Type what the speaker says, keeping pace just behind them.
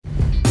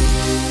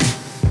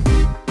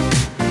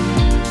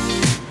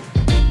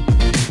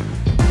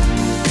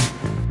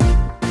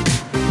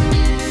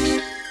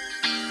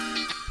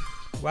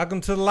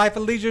Welcome to the Life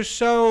of Leisure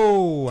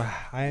Show.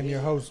 I am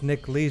your host,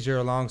 Nick Leisure,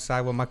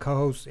 alongside with my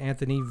co-host,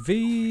 Anthony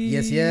V.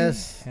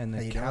 Yes. And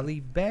the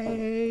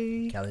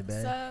CaliBai.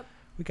 What's up?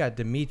 We got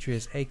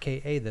Demetrius,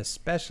 a.k.a. the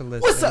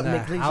specialist. What's in up, the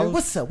Nick Leisure?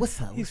 house.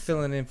 What's up? He's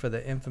filling in for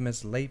the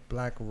infamous late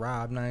Black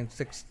Rob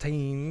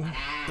 916.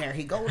 There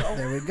he goes.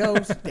 There he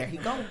goes. There he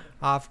goes.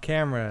 Off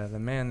camera, the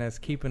man that's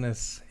keeping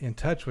us in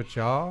touch with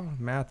y'all,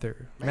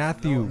 Mather.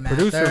 Matthew, Mather.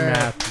 producer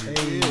Matthew.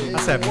 Hey. I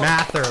said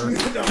Mather.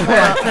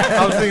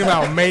 I was thinking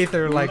about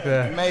Mather, like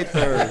the...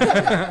 Mather.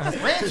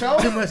 Rancho.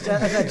 Too much.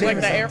 Like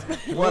the air.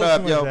 What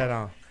up,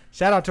 yo?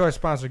 Shout out to our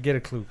sponsor, Get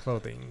a Clue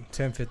Clothing,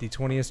 1050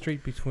 20th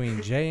Street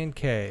between J and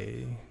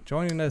K.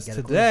 Joining us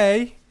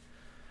today,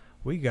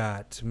 we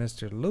got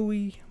Mr.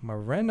 Louie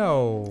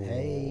Moreno.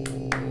 Hey.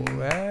 Hey.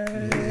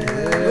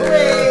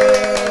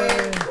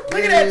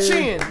 Look at that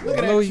chin. Look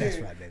at Louis, that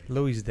chin. That's right, baby.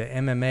 Louie's the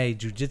MMA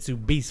Jiu Jitsu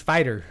beast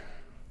fighter.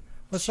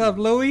 What's up,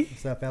 Louie?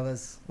 What's up,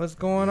 fellas? What's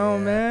going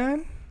on,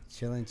 man?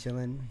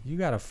 Chilling. You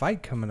got a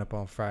fight coming up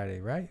on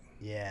Friday, right?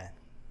 Yeah.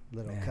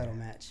 Little Man. cuddle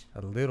match.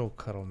 A little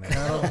cuddle match.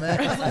 And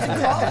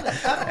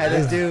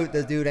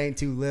this dude ain't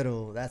too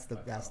little. That's the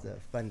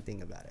fun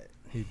thing about it.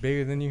 He's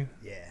bigger than you?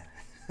 Yeah.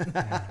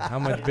 How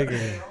much bigger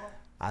than you?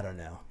 I don't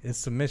know. It's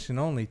submission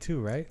only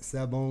too, right?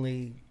 Sub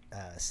only,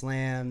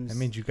 slams. That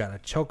means you gotta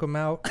choke him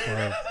out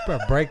or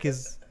break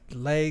his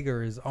leg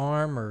or his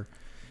arm or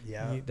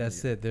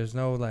that's it. There's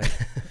no like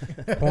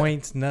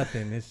points,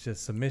 nothing. It's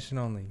just submission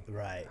only.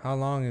 Right. How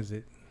long is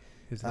it?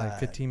 Is it like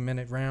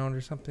 15-minute round or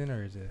something,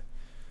 or is it?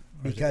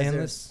 Because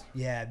endless?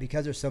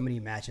 because there's so many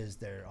matches,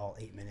 they're all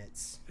 8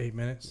 minutes. 8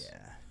 minutes?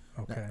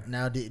 Yeah. Okay.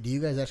 Now, do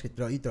you guys actually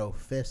throw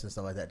fists and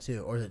stuff like that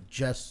too, or is it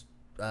just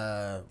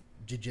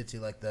jiu-jitsu,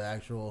 like the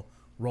actual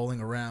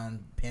rolling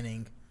around,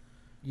 pinning?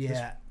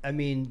 Yeah. I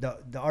mean, the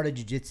art of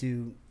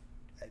jiu-jitsu,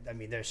 I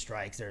mean, there's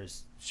strikes,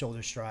 there's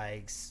shoulder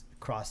strikes,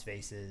 cross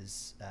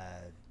faces.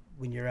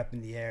 When you're up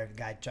in the air, if a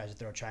guy tries to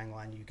throw a triangle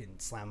on you, you can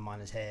slam him on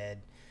his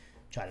head,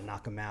 try to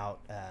knock him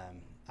out.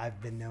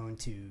 I've been known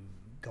to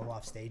go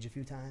off stage a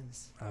few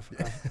times.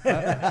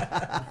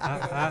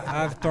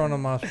 I've thrown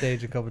him off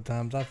stage a couple of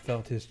times. I've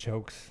felt his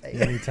chokes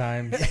many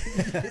times,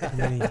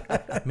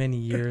 many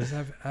years.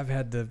 I've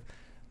had the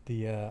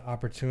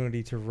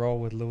opportunity to roll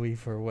with Louie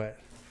for what,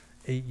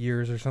 8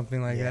 years or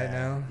something like that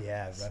now.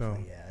 Yeah, roughly. So,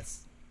 yeah,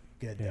 it's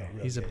good yeah,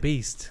 though. he's good. a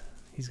beast.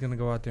 He's gonna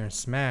go out there and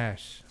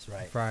smash. That's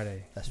right.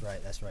 Friday. That's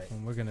right.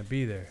 And we're gonna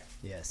be there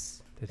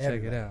Yes. to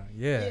check it out.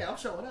 Yeah, I'm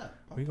showing up.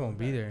 we're gonna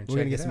be there and We're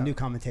check gonna get it some out. new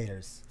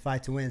commentators.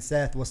 Fight to win,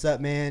 Seth. What's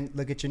up, man?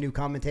 Look at your new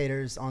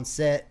commentators on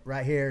set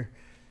right here.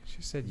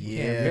 She said you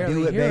Yeah. can't barely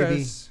Do it, hear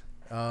baby. us.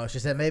 She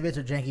said maybe it's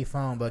a janky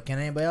phone, but can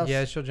anybody else?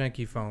 Yeah, it's your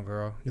janky phone,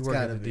 girl. You It's work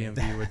gotta at the be.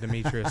 DMV with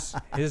Demetrius.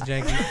 His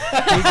janky.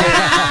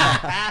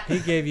 He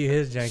gave you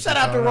his janky. Shout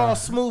out to phone, Raw huh?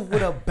 Smooth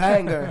with a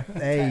banger.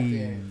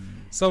 Hey,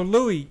 So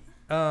Louie,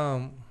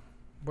 where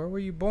were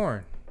you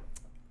born?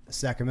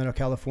 Sacramento,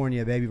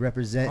 California, baby,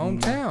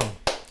 representing Hometown.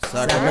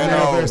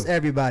 Sacramento versus Sacramento.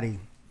 everybody.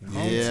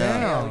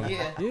 Hometown.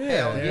 yeah.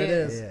 Yeah. There it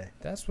is. Yeah.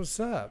 That's what's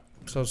up.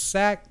 So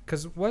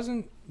because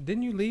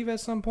didn't you leave at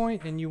some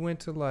point and you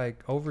went to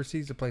like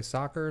overseas to play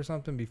soccer or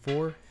something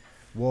before?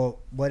 Well,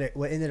 what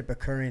ended up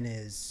occurring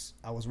is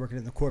I was working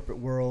in the corporate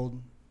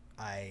world.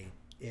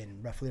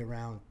 In roughly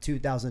around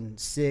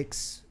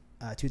 2006,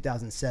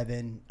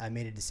 2007, I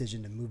made a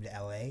decision to move to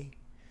LA.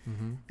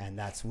 Mm-hmm. And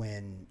that's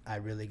when I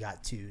really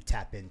got to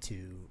tap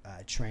into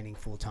training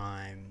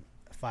full-time,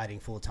 fighting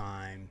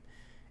full-time,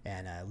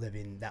 and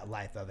living that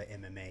life of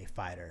an MMA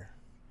fighter.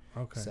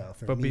 Okay. So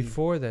for but me,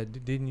 before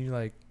that, didn't you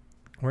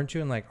weren't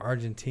you in like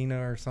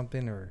Argentina or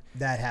something or?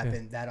 that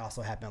happened. That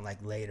also happened like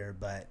later.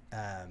 But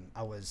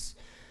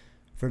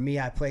for me,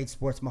 I played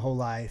sports my whole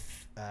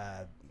life,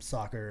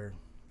 soccer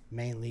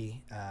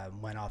mainly.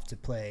 Went off to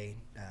play,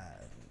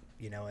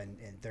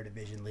 in third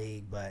division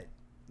league, but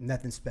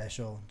nothing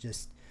special.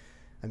 Just,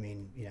 I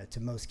mean,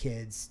 to most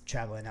kids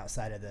traveling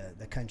outside of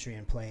the country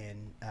and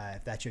playing,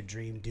 if that's your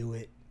dream, do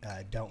it.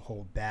 Don't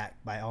hold back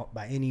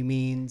by any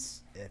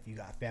means. If you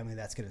got family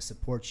that's going to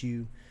support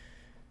you,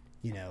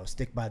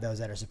 stick by those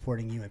that are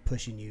supporting you and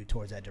pushing you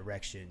towards that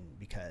direction,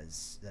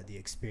 because the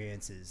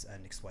experience is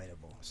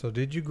unexplainable. So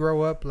did you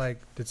grow up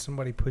did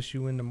somebody push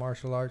you into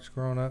martial arts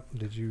growing up?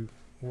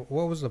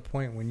 What was the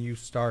point when you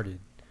started?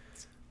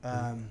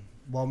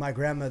 Well, my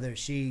grandmother,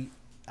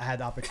 I had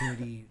the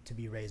opportunity to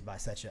be raised by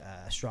such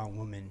a strong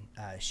woman.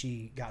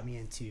 She got me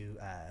into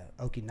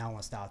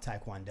Okinawan style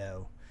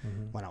Taekwondo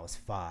when I was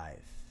 5.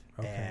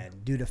 Okay.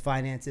 And due to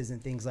finances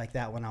and things like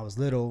that, when I was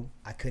little,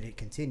 I couldn't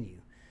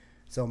continue.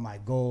 So my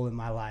goal in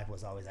my life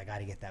was always, I got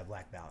to get that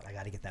black belt.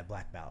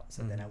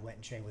 So then I went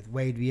and trained with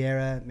Wade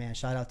Vieira. Man,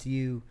 shout out to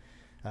you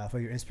for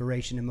your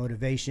inspiration and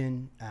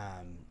motivation.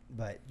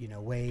 But,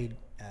 Wade,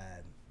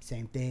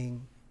 same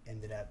thing,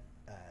 ended up,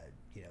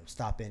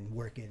 stopping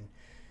working.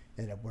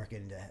 Ended up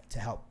working to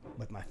help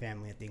with my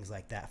family and things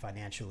like that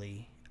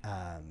financially.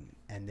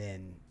 And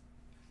then,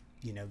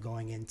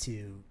 going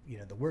into,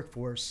 the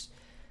workforce,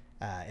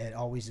 it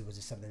was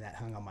just something that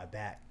hung on my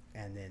back.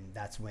 And then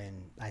that's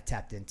when I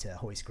tapped into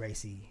Hoist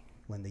Gracie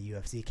when the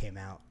UFC came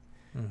out,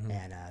 Mm-hmm.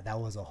 and that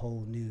was a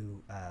whole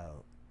new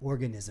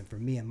organism for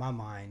me in my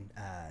mind,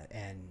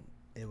 and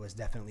it was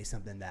definitely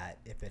something that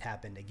if it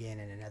happened again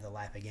in another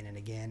life again and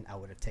again, I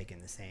would have taken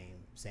the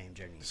same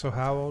journey. So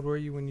how old were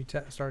you when you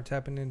started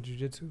tapping into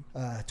jiu-jitsu?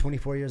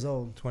 24 years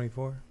old.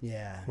 24?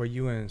 Yeah. Were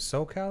you in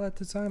SoCal at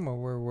the time, or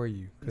where were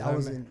you? I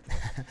was in.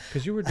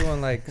 Because you were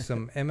doing like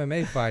some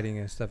MMA fighting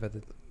and stuff at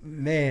the.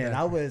 Man,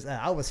 I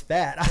was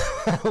fat.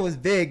 I was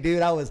big,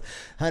 dude. I was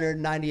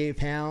 198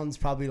 pounds,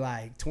 probably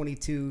like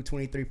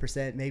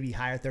 23%, maybe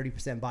higher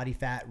 30% body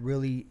fat.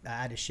 Really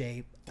out of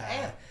shape.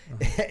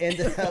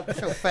 Ended up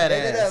with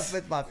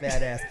my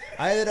fat ass.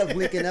 I ended up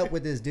linking up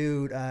with this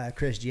dude,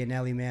 Chris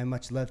Gianelli. Man,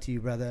 much love to you,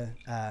 brother.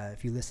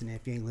 If you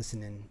ain't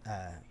listening,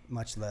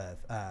 much love.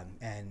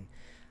 And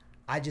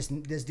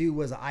this dude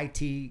was an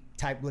IT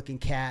type looking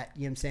cat.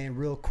 You know what I'm saying?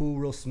 Real cool,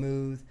 real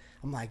smooth.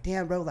 I'm like,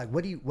 damn, bro. Like,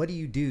 what do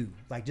you do?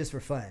 Like, just for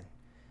fun,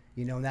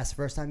 you know? And that's the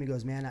first time he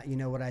goes, man. You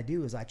know what I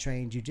do is I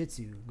train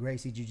jiu-jitsu,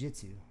 Gracie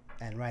Jiu-Jitsu.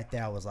 And right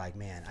there, I was like,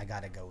 man, I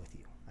gotta go with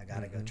you. I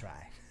gotta go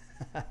try.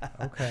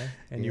 Okay.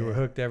 And you were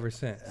hooked ever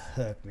since.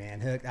 Hooked, man.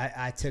 Hooked.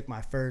 I took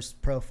my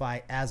first pro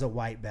fight as a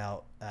white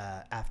belt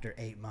after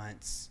 8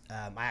 months.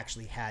 I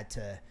actually had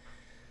to.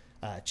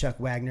 Chuck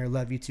Wagner,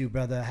 love you too,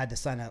 brother. I had to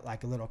sign a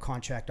little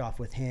contract off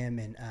with him,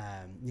 and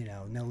you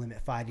know, no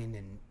limit fighting,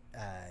 and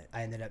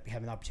I ended up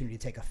having the opportunity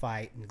to take a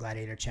fight in the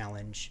Gladiator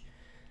Challenge.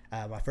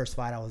 My first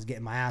fight, I was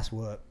getting my ass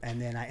whooped,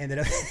 and then I ended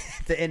up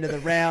at the end of the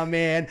round,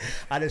 man.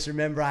 I just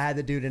remember I had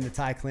the dude in the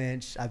tie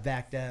clinch. I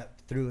backed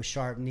up, threw a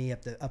sharp knee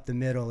up the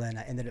middle, and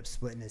I ended up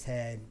splitting his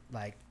head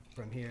like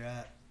from here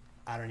up.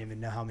 I don't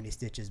even know how many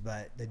stitches,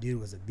 but the dude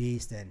was a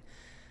beast. And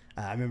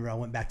I remember I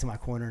went back to my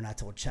corner and I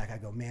told Chuck,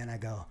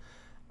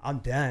 I'm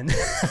done.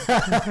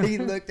 He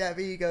looked at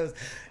me. He goes,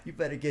 you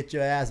better get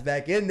your ass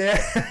back in there.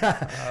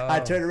 I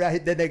turned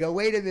around. Then they go,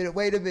 wait a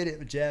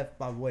minute. Jeff,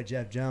 my boy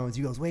Jeff Jones.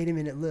 He goes, wait a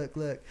minute.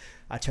 Look.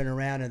 I turn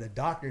around and the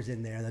doctor's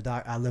in there. And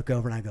I look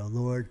over and I go,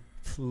 Lord,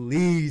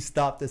 please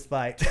stop this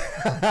fight.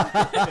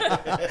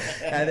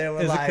 And then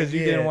we're Is it because you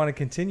didn't want to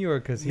continue, or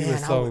because he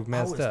was so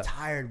messed up? I was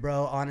tired,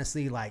 bro.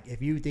 Honestly, like,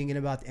 if you thinking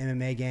about the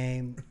MMA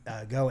game,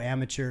 go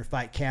amateur,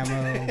 fight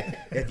camo.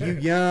 If you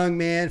young,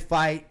 man,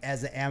 fight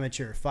as an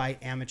amateur. Fight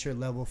amateur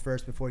level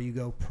first before you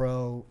go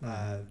pro.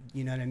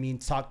 You know what I mean?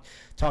 Talk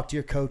to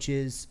your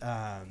coaches.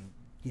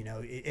 You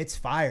know, it's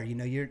fire. You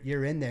know,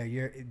 you're in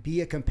there. Be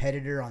a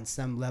competitor on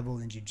some level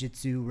in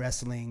jiu-jitsu,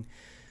 wrestling,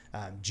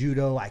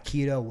 judo,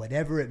 aikido,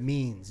 whatever it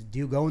means.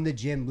 Go in the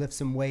gym, lift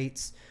some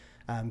weights,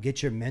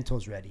 get your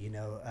mentals ready, you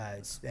know.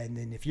 And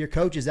then if your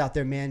coach is out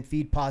there, man,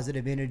 feed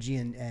positive energy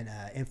and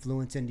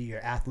influence into your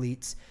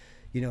athletes.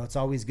 You know, it's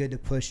always good to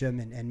push them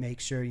and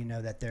make sure, you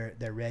know, that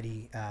they're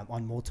ready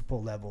on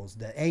multiple levels.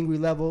 The angry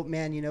level,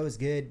 man, you know, is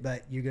good,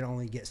 but you're going to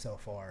only get so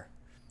far.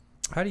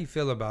 How do you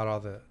feel about all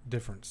the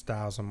different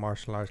styles of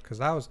martial arts? Because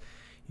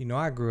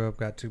I grew up,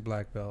 got 2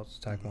 black belts,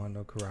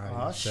 Taekwondo, karate.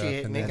 Oh, and stuff,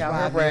 shit. and Nick then- out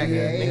here bragging.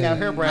 Nick out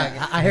here bragging.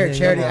 I heard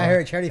charity. I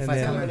heard charity and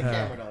fights. then- Look at the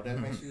camera, though.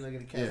 Make sure you look at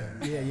the camera.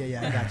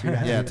 Yeah. I got you.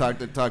 Yeah,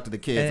 talk to the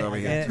kids over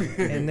here.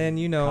 And then,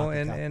 you know, Copy.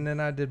 and then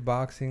I did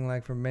boxing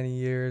like for many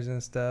years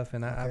and stuff,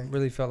 and I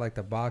really felt like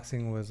the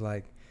boxing was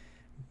like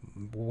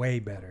way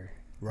better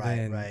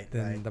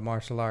than the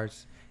martial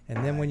arts.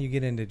 And then when you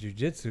get into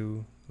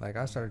jiu-jitsu, like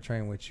I started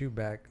training with you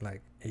back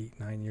like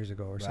 8-9 years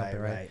ago or something,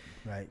 right?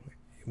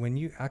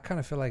 When I kind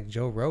of feel like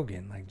Joe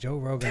Rogan. Like Joe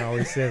Rogan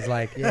always says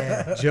like,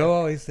 Joe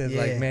always says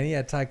like, man, he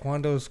had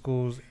Taekwondo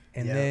schools,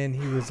 and then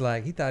he was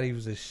like, he thought he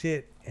was a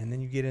shit, and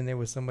then you get in there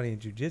with somebody in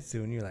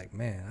jiu-jitsu, and you're like,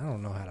 man, I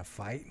don't know how to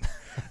fight.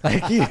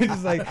 Like you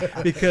just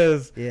like,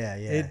 because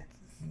it,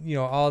 you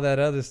know, all that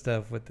other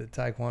stuff with the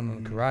Taekwondo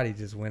and karate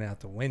just went out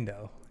the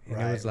window,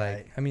 and it was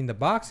like, I mean, the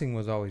boxing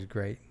was always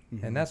great.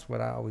 And that's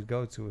what I always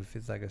go to if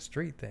it's like a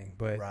street thing.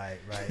 But,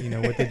 you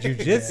know, with the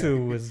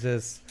jiu-jitsu was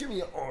just, Give me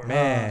your arm.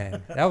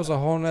 man, that was a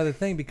whole nother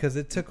thing, because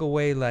it took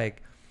away,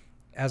 like,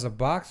 as a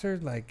boxer,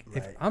 like,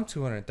 if I'm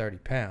 230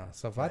 pounds,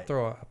 so if I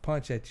throw a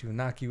punch at you and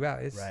knock you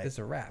out, it's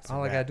a wrap.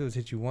 All I got to do is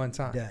hit you one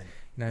time. Done.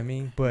 You know what I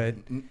mean? But,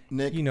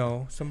 Nick, you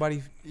know,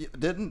 somebody...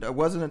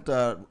 Wasn't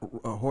it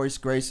Horace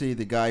Gracie,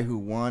 the guy who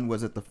won?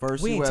 Was it the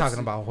first We ain't UFC? talking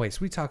about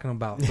Hoist. We talking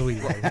about Louie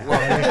right now.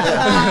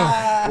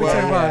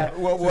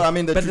 Well, I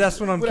mean... But that's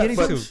what I'm getting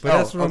to. But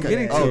that's what I'm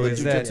getting to the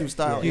is that, jiu-jitsu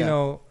style,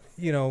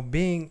 you know,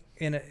 being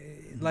in a...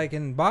 Like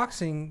in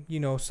boxing, you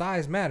know,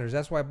 size matters.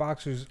 That's why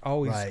boxers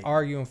always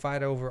argue and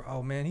fight over,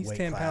 oh, man, he's Weight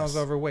 10 class. pounds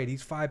overweight.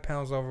 He's 5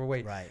 pounds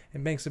overweight.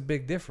 It makes a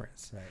big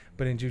difference.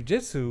 But in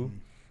jiu-jitsu,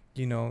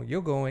 you know,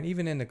 you'll go in,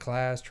 even in the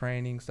class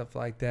training, stuff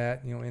like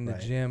that, you know, in the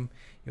gym,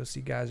 you'll see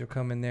guys will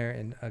come in there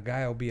and a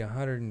guy will be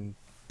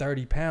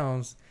 130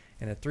 pounds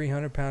and a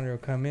 300-pounder will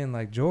come in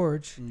like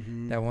George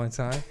that one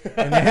time.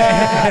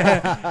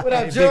 What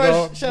up,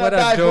 George? What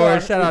up,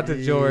 George? Shout out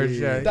to George.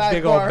 Dive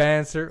Big bar. old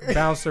bouncer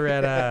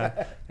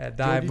at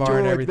dive bar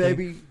and George, everything.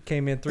 baby.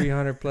 Came in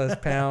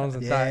 300+ pounds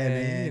and,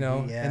 man. you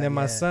know. Yeah, and then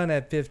my son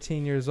at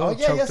 15 years Oh old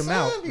yeah, your choked him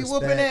out. son be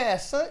whooping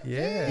ass, son.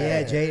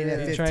 Yeah, Jaden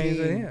at He trains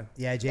with 15. him.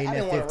 Yeah, I Jaden didn't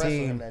at want to wrestle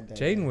him 15. that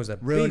day. Jaden was a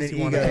Ruining beast.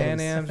 He won egos. Pan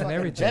Ams and Fucking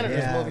everything. Jennifer's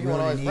Yeah, movie, you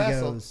wanna ruining always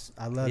wrestle. egos.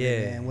 I love Yeah.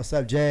 it, man. What's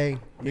up, Jay?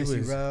 Miss you,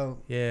 was- bro.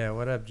 Yeah,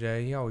 what up,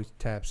 Jay? He always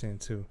taps in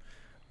too.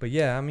 But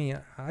yeah, I mean,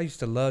 I used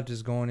to love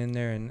just going in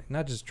there and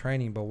not just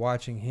training, but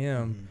watching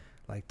him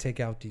like take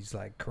out these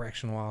like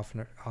correctional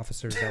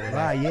officers that were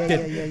Right, like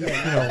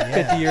yeah.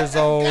 50 years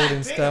old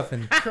and stuff,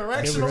 and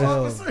Correctional real.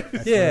 officer.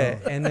 yeah,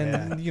 and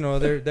then you know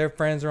their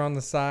friends are on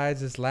the sides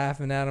just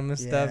laughing at them and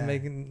stuff, Yeah.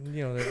 making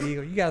their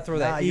ego. You gotta throw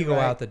Nah, that you're ego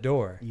right. out the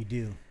door. You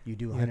do.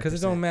 'Cause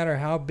it don't matter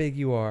how big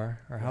you are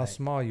or how Right.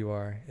 small you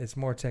are. It's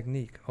more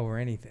technique over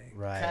anything.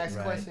 Right, Can I ask a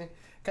right. question?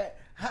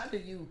 How do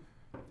you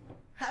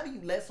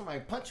let somebody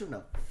punch you in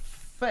the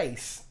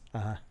face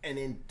Uh-huh. and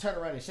then turn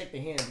around and shake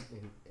their hand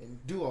and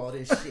do all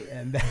this shit?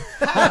 And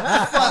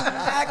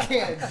I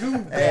can't do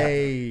that.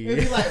 hey.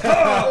 It'd be like,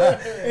 oh,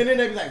 and then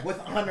they'd be like, with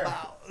honor.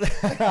 How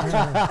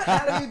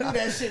do you do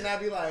that shit? And I'd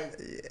be like,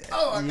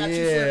 oh, I got you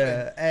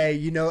slipping.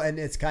 Hey, and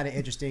it's kind of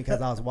interesting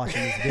because I was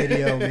watching this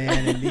video,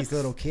 man, and these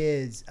little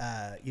kids,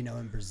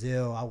 in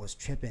Brazil, I was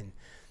tripping.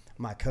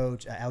 My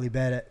coach, Ali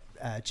Betta,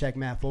 check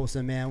Matt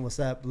Folsom, man. What's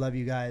up? Love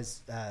you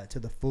guys to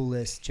the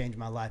fullest. Changed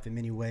my life in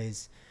many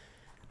ways.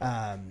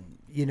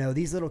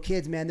 These little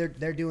kids, man,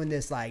 they're doing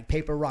this like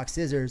paper, rock,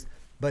 scissors.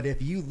 But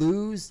if you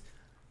lose,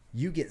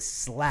 you get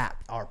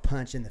slapped or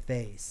punched in the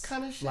face.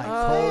 Kind of shit. Like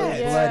Oh, cold-blooded.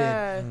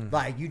 yeah.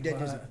 Like you did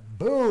just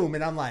boom.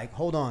 And I'm like,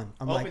 hold on.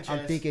 I'm Open I'm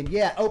chest. thinking,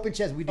 yeah, open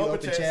chest. We do Open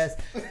open chest.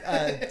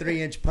 chest.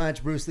 3-inch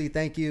punch. Bruce Lee,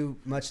 thank you.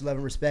 Much love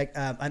and respect.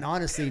 And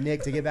honestly,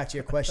 Nick, to get back to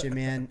your question,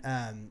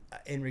 man,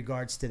 in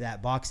regards to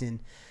that boxing,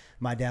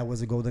 my dad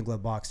was a Golden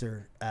Glove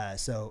boxer.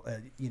 So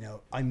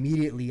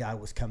immediately I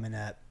was coming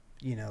up,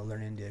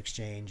 learning to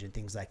exchange and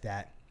things like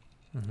that.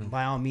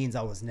 By all means,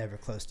 I was never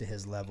close to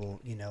his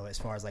level, as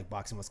far as like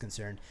boxing was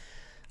concerned.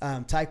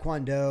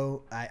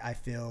 Taekwondo, I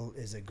feel,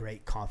 is a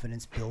great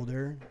confidence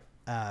builder.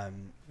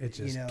 It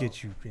just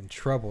gets you in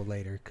trouble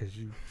later because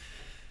you.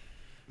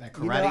 That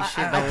karate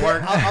shit don't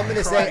work. I'm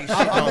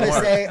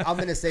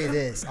gonna say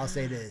this.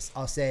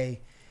 I'll say,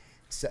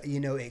 so,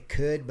 it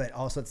could, but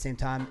also at the same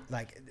time,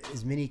 like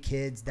as many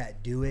kids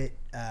that do it,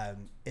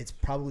 it's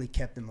probably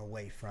kept them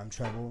away from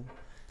trouble.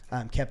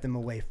 Kept them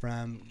away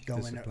from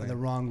going the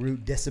wrong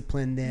route,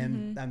 disciplined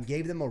them,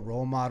 gave them a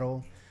role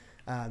model.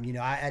 I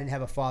didn't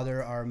have a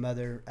father or a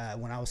mother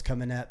when I was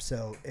coming up,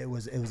 so it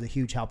was a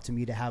huge help to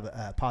me to have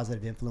a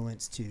positive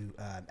influence to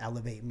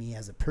elevate me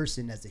as a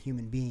person, as a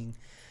human being.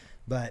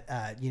 But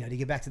to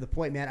get back to the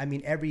point, man, I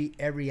mean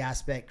every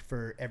aspect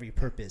for every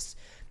purpose.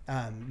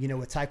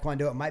 With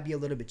Taekwondo, it might be a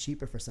little bit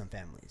cheaper for some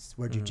families,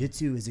 where Jiu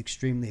Jitsu is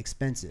extremely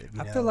expensive.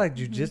 I feel like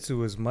Jiu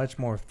Jitsu is much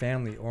more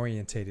family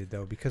orientated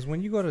though, because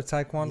when you go to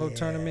Taekwondo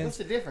tournaments, What's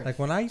the difference? like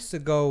when I used to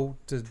go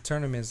to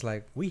tournaments,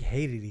 like we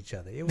hated each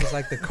other. It was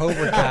like the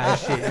Cobra Kai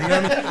shit. You know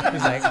what I mean? It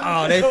was like,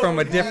 oh, they from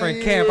a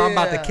different camp. I'm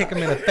about to kick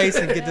them in the face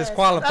and get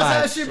disqualified.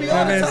 That's how it should be You know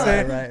all what the I'm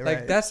saying? time. Right.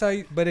 Like that's how.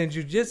 But in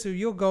Jiu Jitsu,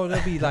 you'll go.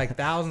 There'll be like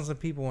thousands of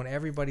people, and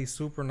everybody's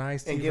super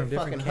nice to And you from give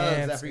different fucking hugs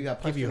camps. after you got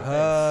Give punched you in the face.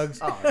 hugs.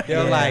 Oh,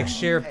 They'll yeah. like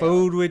share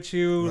food with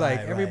you. Like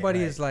Right, everybody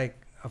right. is like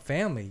a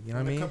family. You know what I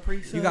And the mean?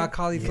 Capri You got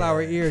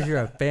cauliflower ears. You're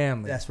a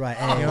family. That's right.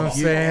 You know what I'm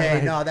saying? Hey,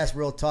 Like- no, that's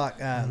real talk.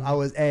 I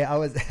was. He got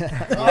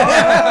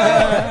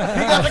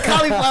the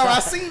cauliflower. I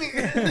seen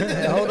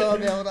it. Hold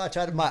on. I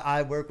tried to.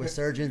 I work with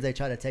surgeons. They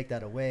try to take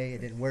that away.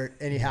 It didn't work.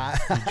 Anyhow.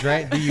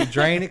 Do you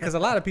drain it? Because a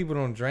lot of people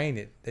don't drain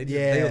it. They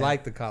Yeah.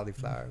 like the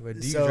cauliflower. But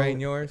do you So- drain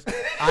yours?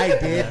 I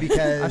did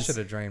because I should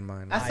have drained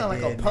mine. I sound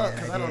like a did, punk man,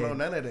 because I I don't know did.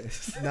 none of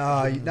this.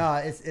 No,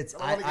 it's.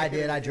 I wanna I get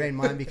did. hit. I drained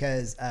mine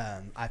because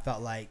I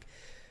felt like,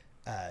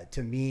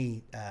 to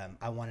me,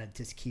 I wanted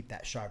to keep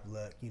that sharp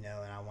look, and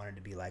I wanted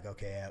to be like,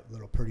 okay, a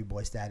little pretty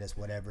boy status,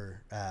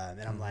 whatever.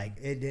 And I'm like,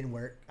 it didn't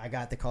work. I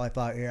got the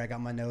cauliflower ear. I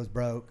got my nose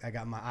broke. I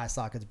got my eye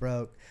sockets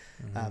broke.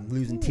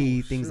 Losing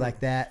teeth, things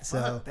like that.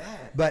 So, Fuck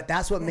that. but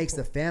that's what makes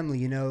the family.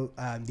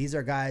 These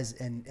are guys,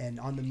 and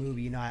on the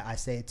movie, I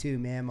say it too,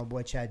 man. My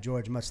boy Chad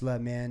George, much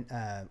love, man.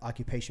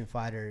 Occupation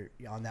fighter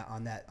on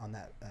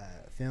that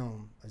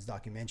film, his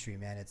documentary,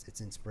 man. It's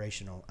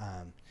inspirational.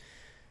 I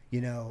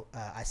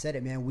said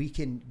it, man. We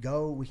can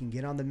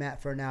get on the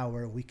mat for an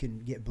hour. We can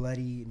get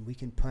bloody and we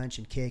can punch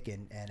and kick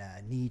and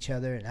knee each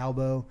other and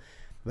elbow.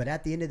 But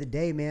at the end of the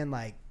day, man,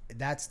 like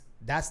that's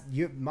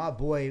my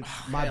boy,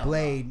 my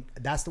blade.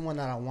 That's the one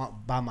that I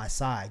want by my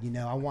side.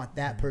 I want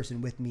that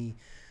person with me.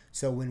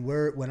 So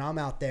when I'm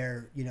out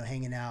there,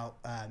 hanging out,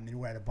 and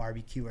we're at a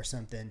barbecue or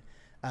something,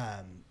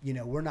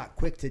 we're not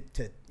quick to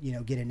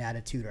get an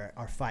attitude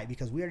or fight,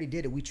 because we already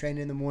did it. We trained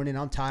in the morning.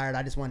 I'm tired.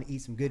 I just want to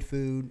eat some good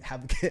food,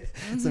 have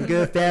some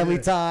good family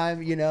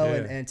time,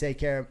 and take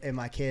care of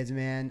my kids,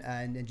 man,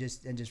 and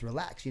just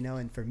relax,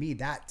 And for me,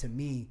 that to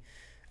me,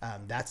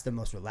 that's the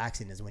most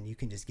relaxing, is when you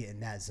can just get in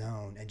that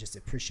zone and just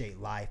appreciate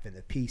life and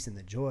the peace and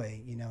the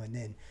joy, you know, and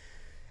then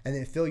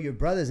feel your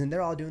brothers, and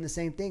they're all doing the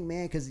same thing,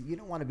 man, because you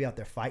don't want to be out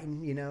there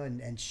fighting, you know,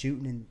 and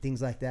shooting and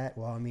things like that.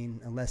 Well, I mean,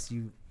 unless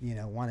you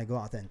want to go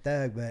out there and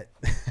thug, but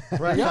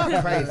Right.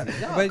 Y'all crazy.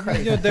 But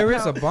you know, there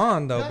is a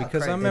bond though,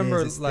 because I crazy. remember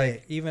It is, it's like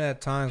thick. even at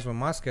times when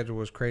my schedule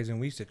was crazy and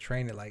we used to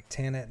train at like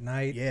 10 at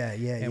night.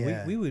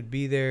 And we would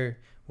be there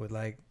with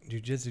like Jiu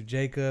Jitsu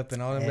Jacob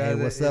and all them guys.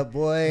 What's up,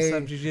 boy? What's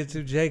up, Jiu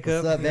Jitsu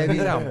Jacob? What's up, baby?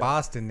 He's out in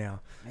Boston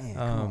now. Man,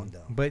 come on,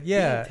 though. But He in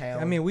yeah, town.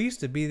 I mean, we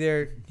used to be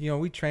there. You know,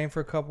 we trained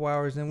for a couple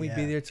hours, and we'd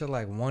be Yeah. there till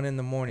like 1 in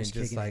the morning, Just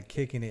just kicking like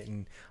kicking it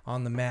and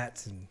on the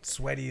mats and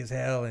sweaty as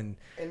hell, and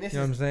And this you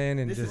know what I'm saying,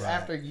 and This just is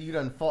after you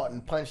done fought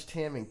and punched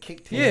him and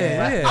kicked him.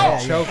 yeah,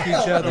 Like, choke each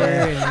other,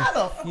 and how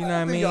the you know what I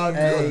fuck do mean, y'all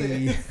do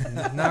this?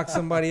 and knock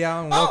somebody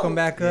out and welcome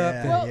back up.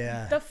 Yeah. and-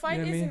 Well, the fight You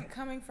know what I mean? isn't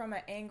coming from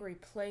an angry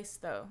place,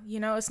 though. You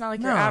know, it's not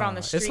like you're No, out on the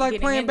it's street like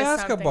getting playing into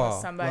something basketball.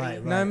 with somebody. Right,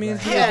 You know what I mean?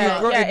 right. If Yeah, you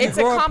grow, yeah, if you it's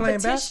a grow up playing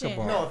competition.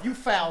 basketball. No, if you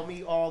foul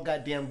me all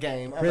goddamn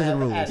game, I'm Prison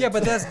gonna have rules. an Yeah,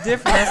 but that's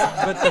different.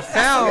 But the attitude.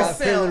 foul, Y'all sound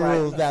prison like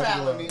rules, you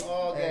basketball. fouling me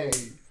all game.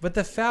 but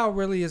the foul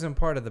really isn't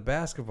part of the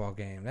basketball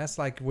game. That's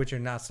like what you're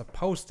not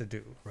supposed to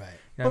do. Right.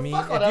 You know what I mean?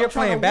 But fuck all If that, you're I'm trying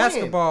playing to win.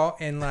 basketball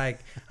and like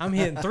I'm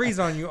hitting threes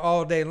on you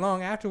all day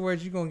long,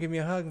 afterwards you're gonna give me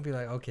a hug and be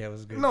like, okay, it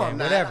was a good No, game, I'm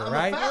not. whatever, I'm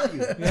right? Foul you. You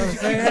know what I'm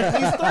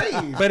saying? These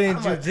threes. But in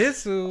I'm like,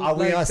 jiu-jitsu, Are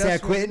we like, on San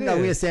that's what it Quentin? Are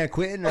we in is. San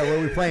Quentin? Or where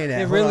we playing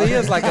at? It Hold really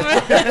on. is like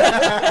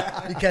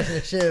a, You catching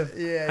a shift.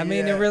 Yeah. I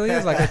mean, it really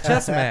is like a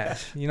chess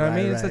match. You know what I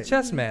Right, mean? It's a right.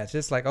 chess match.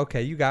 It's like,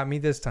 okay, you got me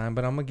this time,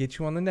 but I'm gonna get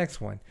you on the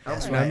next one.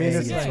 That's You know what I right. mean? Hey,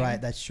 It's that's like-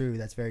 right. That's true.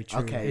 That's very true.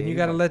 Okay. And you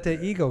got to let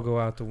that ego go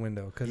out the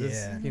window because Yeah.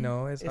 it's, you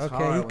know, it's, It's okay.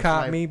 hard He when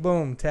caught somebody- me,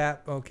 boom,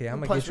 tap. Okay, I'm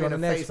gonna punch get you me on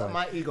the in next face, one.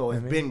 my ego has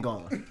I mean- been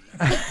gone.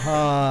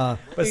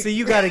 But see,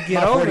 you got to get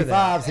my over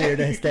that. 45's here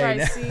to stay. Right,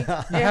 now. see, it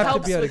have to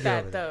helps be able to with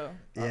get that over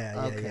though.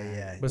 Yeah, Okay.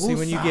 yeah. But see,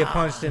 when you get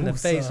punched in the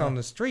face Woosah. on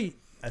the street,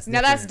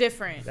 Now that's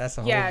different. That's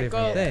a whole yeah,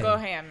 different thing. go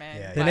ham, man.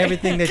 Yeah. then Like-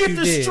 everything that Get you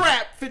the did,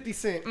 strap, 50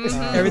 Cent.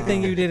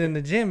 everything you did in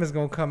the gym is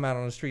gonna come out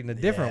on the street in a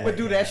different But way.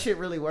 do that shit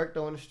really work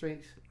though in the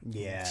streets?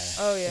 Yeah.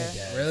 Oh, yeah. It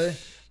does. Really?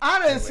 I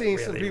done seen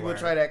some really people work.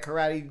 try that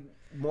karate,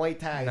 Muay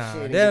Thai Nah,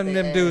 shit. and them get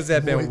their them dudes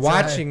that Muay been Thai.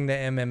 watching the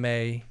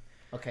MMA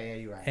Okay, yeah,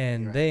 you're right.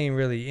 and you're right. they ain't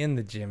really in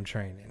the gym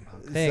training.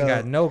 They ain't So-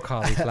 got no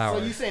cauliflower.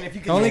 So you saying if you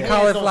The can only get hands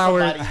on cauliflower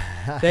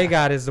somebody- they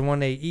got is the one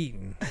they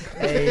eating.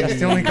 That's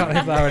the only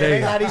cauliflower they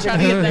they not got. even Trying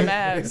to get them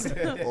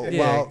abs.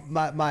 Well,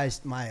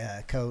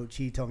 my coach,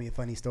 he told me a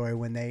funny story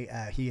when they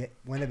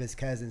one of his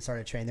cousins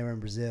started training. They were in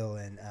Brazil,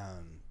 and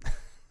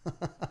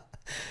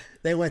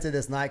they went to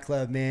this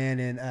nightclub, man,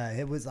 and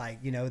it was like,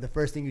 you know, the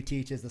first thing you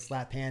teach is to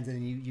slap hands, and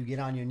then you get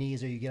on your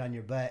knees or you get on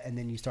your butt, and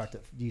then you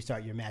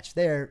start your match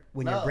there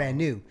when you're No. brand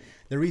new.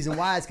 The reason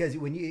why is because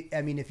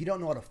if you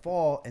don't know how to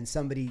fall and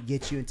somebody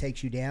gets you and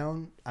takes you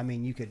down, I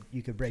mean, you could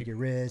break your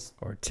wrist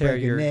Or tear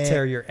break your neck,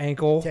 your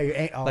ankle. tear your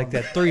ankle, Like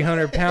that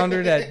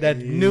 300-pounder, that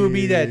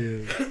newbie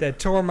that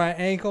tore my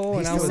ankle,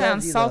 and I You was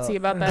sound Love you, salty though.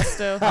 about that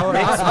still. I was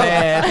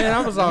mad. Man,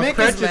 I was on Mick is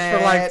crutches for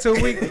like mad. 2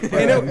 weeks. For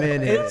And a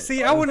minute.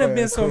 see, I wouldn't have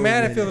been For a so cool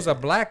mad if it minute. was a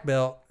black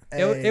belt.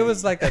 It Hey.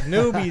 was like a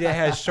newbie that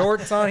had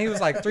shorts on. He was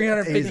like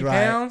 350 He's right.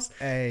 pounds.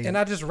 Hey. And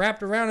I just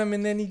wrapped around him,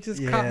 and then he just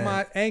caught Yeah.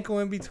 my ankle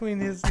in between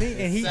his knee.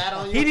 And he Sat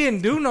on you? he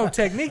didn't do no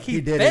technique. He,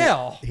 did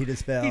fell. He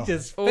just fell. He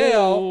just Ooh.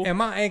 fell, and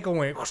my ankle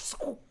went,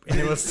 and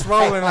it was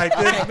swollen like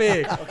this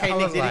big. Okay, I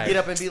Nick, was did like, he get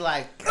up and be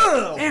like,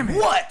 "Ugh,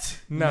 what?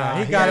 Nah,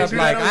 he he got had up to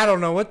like, do that I don't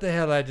know what the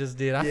hell I just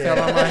did. I Yeah.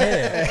 fell on my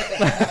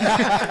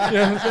head. You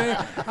know what I'm saying?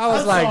 I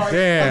was I'm like, sorry.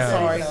 damn. I'm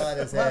sorry. Fell on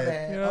his My head.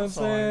 bad. You know what I'm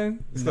sorry. saying?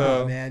 No,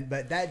 So, man,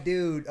 but that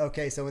dude.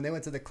 Okay, so when they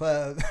went to the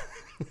club,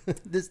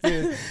 this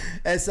dude,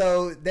 and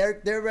so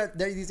they're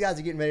these guys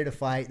are getting ready to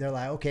fight. They're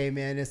like, okay,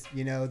 man, it's,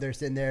 you know, they're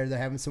sitting there, they're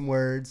having some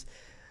words.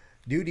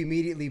 Dude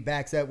immediately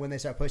backs up when they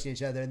start pushing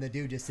each other, and the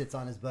dude just sits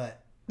on his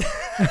butt.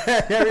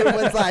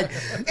 Everyone's like,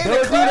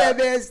 "Don't do that,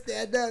 man!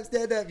 Stand up,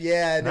 stand up!"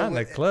 Yeah, and Not it in the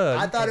was- club.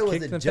 I You thought get it was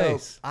kicked a in the joke.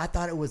 face. I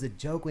thought it was a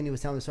joke when he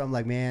was telling the story. I'm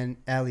like, "Man,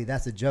 Ali,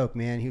 that's a joke,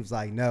 man." He was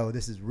like, "No,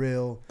 this is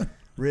real."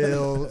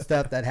 Real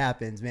stuff that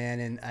happens,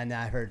 man, and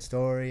I heard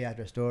story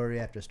after story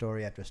after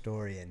story after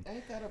story, and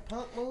Ain't that a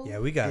punk move? yeah,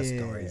 we got Yeah.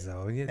 stories,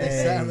 though. Yeah,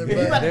 Hey. Sat on their If you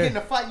butt. about to they're- get in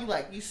a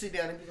fight, you sit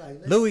down and be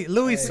like,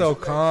 Louis so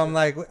calm.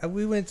 Like,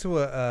 we went to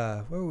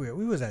a, where were we?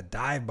 We was at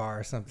Dive Bar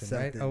or something,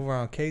 right? Something. Over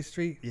on K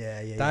Street.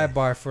 yeah, Dive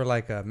Bar for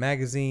like a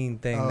magazine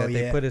thing Oh, that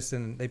they yeah. put us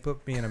in. They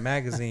put me in a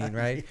magazine,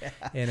 right?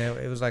 And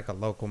it was like a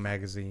local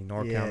magazine,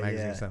 NorCal Yeah,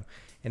 magazine yeah. or something.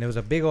 And it was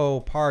a big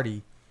old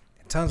party.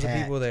 Tons of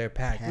people there,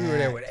 packed. We were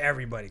there Packed. with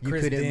everybody. You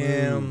Chris couldn't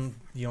Dim, move.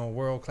 you know,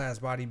 world class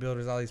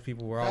bodybuilders. All these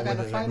people were all Y'all got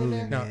with a us. fight in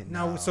there? No, Man,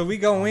 no. no. So we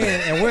go in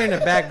and we're in the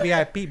back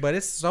VIP, but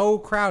it's so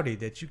crowded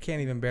that you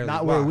can't even barely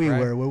not walk, where we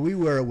right? were. Where we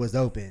were, it was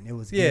open. It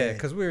was Yeah, good.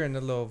 because we were in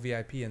the little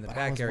VIP in the But I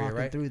back was area, walking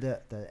right? through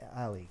the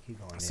alley.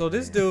 Keep going. So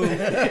there, this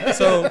man. dude,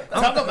 so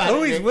about it,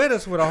 Louis Nick. with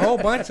us with a whole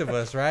bunch of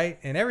us, right?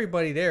 And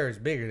everybody there is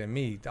bigger than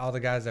me. All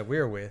the guys that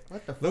we're with.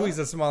 What the fuck? Louis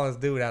the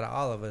smallest dude out of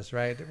all of us,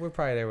 right? We're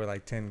probably there with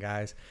like 10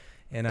 guys.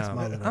 And That's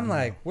my little I'm emo.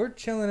 like, we're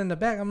chilling in the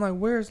back. I'm like,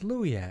 where's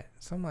Louie at?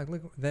 So I'm like,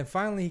 look. Then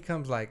finally he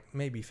comes like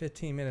maybe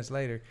 15 minutes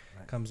later,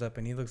 comes up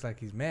and he looks like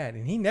he's mad.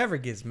 And he never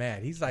gets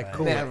mad. He's like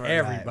cool Never. with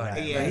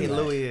everybody. Right. Yeah, he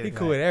Louie is. He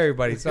cool with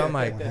everybody. So I'm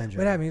like, 100.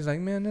 what happened? He's like,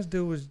 man, this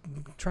dude was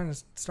trying to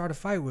start a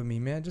fight with me,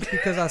 man. Just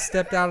because I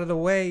stepped out of the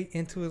way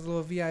into his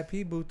little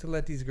VIP booth to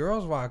let these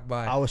girls walk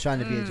by. I was trying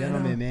to be a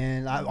gentleman,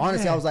 man.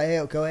 Honestly, I was like,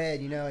 hey, go ahead,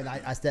 and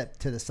I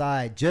stepped to the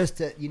side just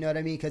to, you know what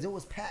I mean? Because it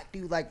was packed,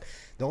 dude. Like,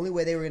 the only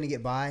way they were going to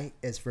get by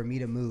is for me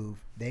to move.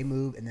 They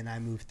move, and then I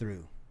move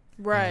through.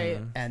 Right.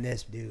 And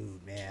this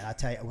dude, man, I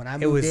tell you, when I It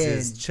moved was in,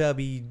 his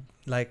chubby,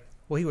 like,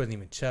 well, he wasn't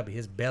even chubby.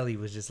 His belly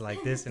was just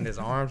like this, and his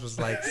arms was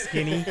like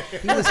skinny.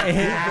 he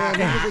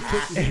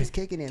was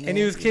kicking it, man. And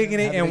he was kicking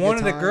it, Having a and good one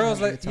of the time, girls,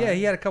 having a like, good yeah, time.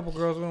 he had a couple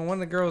girls. One of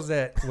the girls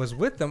that was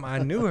with them, I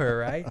knew her,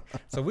 right?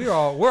 So we're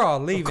all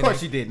leaving. Of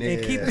course and, you didn't.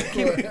 And Yeah.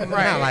 keep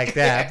not like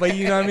that, but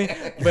you know what I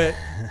mean. But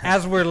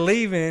as we're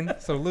leaving,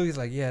 so Louie's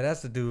like, yeah,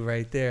 that's the dude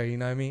right there. You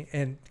know what I mean?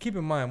 And keep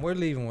in mind, we're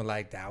leaving with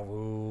like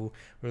Dawu.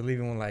 We're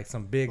leaving with like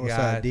some big What's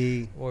guy. up,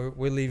 D? Or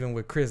we're leaving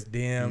with Chris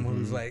Dim,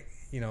 who's like,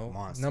 you know,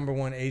 Monster.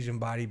 #1 Asian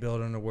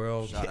bodybuilder in the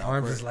world. Shout out,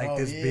 Arms Chris. is like Oh,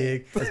 this yeah.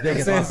 big. As big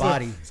as my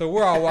body. So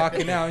we're all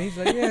walking out, and he's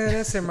like, yeah,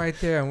 that's him right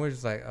there. And we're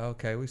just like,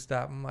 okay, we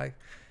stop. I'm like,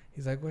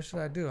 he's like, what should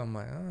I do? I'm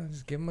like, oh,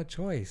 just give him a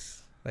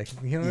choice. Like,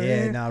 you know what I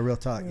Yeah, mean? no, real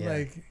talk. Yeah.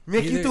 Like,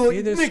 Nick, you either- threw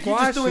either it. Nick, you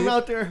squash just threw him it-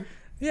 out there.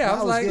 Yeah, No, I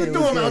was it like, good,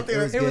 threw him out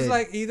there. it was good.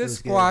 like either It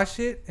was good. squash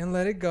it and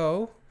let it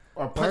go,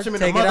 Or punch him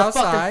in take the it motherfucking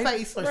outside,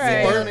 face. Or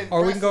Right. burning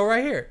or we can go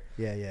right here.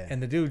 Yeah, yeah.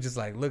 And the dude just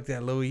like looked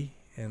at Louie,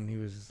 and he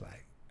was just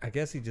like, I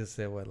guess he just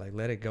said what, like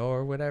let it go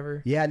or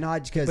whatever. Yeah, no,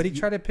 because But he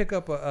tried to pick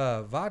up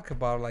a vodka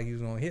bottle like he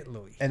was gonna hit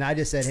Louie. and I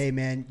just said, hey,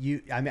 man,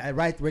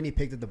 right when he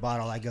picked up the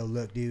bottle, I go,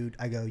 look, dude,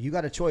 I go, you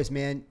got a choice,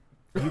 man.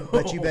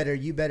 But you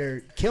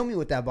better kill me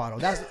with that bottle.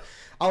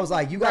 I was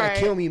like, you gotta Right.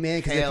 kill me, man,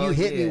 because if Hell you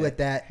hit me yeah. with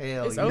that,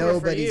 Hell It's yeah. over for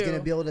nobody's you. gonna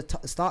be able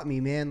to stop me,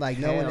 man. Like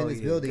no one in Hell this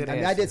yeah. building. Good I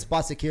mean, I answer. did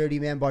spot security,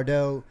 man.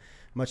 Bardot,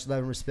 much love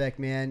and respect,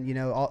 man.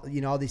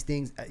 All these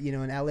things.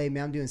 In LA,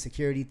 man, I'm doing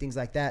security, things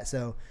like that.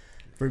 So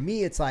for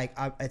me, it's like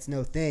it's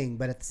no thing.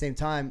 But at the same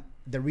time,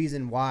 the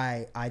reason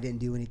why I didn't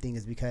do anything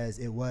is because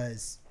it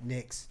was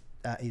Nick's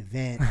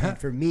event. And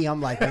for me,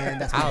 I'm like, man,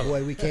 that's my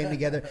boy. We came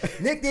together.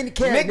 Nick didn't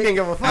care. Nick didn't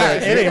give a fuck.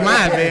 It ain't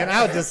mine, man.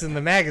 I was just in the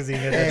magazine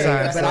at Hey,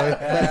 that time. but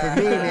So.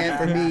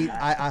 for me, man,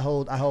 I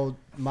hold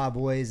my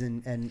boys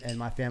and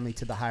my family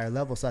to the higher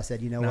level. So I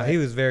said, you know No, what? he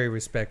was very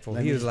respectful.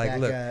 Let He me was just like, back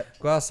look, up.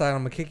 go outside. I'm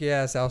going to kick your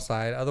ass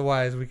outside.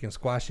 Otherwise, we can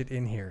squash it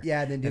in here.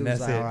 Yeah, and then dude And was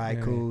that's like, it, all right, you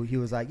know what I cool. He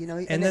was like,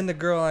 And then the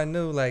girl I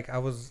knew, like,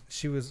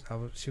 she was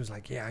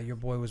like, yeah, your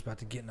boy was about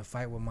to get in a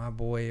fight with my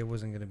boy. It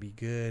wasn't going to be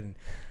good. And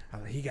I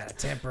was like, he got a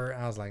temper.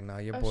 I was like, no,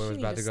 your Oh, boy she was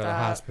need about to to go to the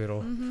stop.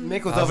 hospital.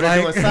 Nick was I was over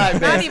there like- doing side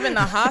Not bets. even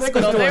the was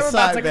hospital. doing They were about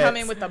side to bets. come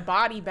in with a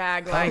body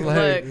bag. I Like, was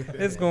like, look,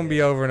 it's going to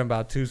be over in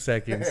about 2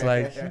 seconds.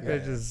 Like, you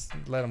could just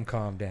let him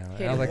calm down.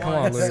 Hit I was like, him come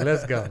on, once. Louie,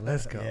 let's go.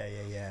 Let's go.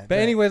 yeah. But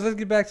anyways, let's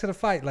get back to the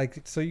fight.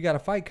 Like, so you got a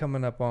fight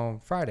coming up on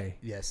Friday.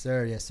 Yes,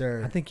 sir. Yes,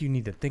 sir. I think you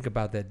need to think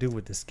about that dude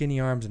with the skinny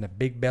arms and the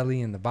big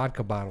belly and the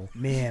vodka bottle.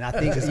 Man, I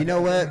think you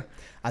know what?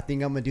 I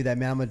think I'm gonna do that,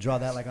 man. I'm gonna draw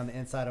that like on the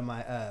inside of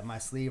my my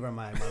sleeve or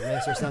my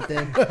wrist or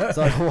something.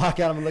 So I can walk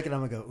out. I'm gonna look at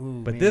him and go,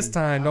 ooh. But man, this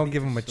time, I don't think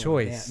give him a you're so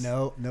choice.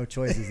 damn- No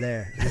choices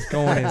there. Just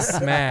go in and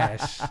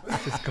smash.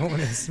 Just go in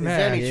and Is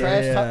there any smash.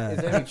 trash Yeah. talk? Is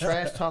there any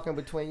trash talking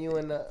between you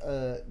and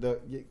the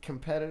your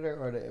competitor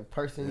or the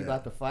person you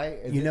about to fight?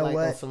 Is You it know like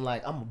what? on some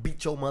like I'm gonna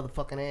beat your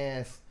motherfucking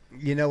ass?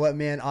 You know what,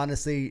 man?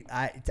 Honestly,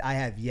 I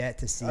have yet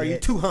to see Are you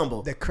it. too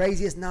humble? The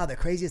craziest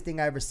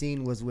thing I ever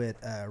seen was with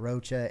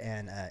Rocha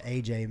and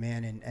AJ,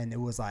 man, and it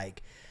was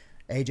like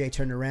AJ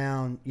turned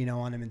around,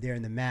 on him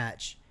during the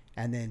match,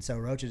 and then so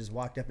Rocha just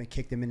walked up and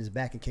kicked him in his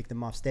back and kicked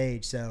him off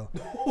stage. So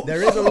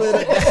there is a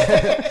little.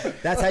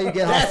 That's how you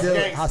get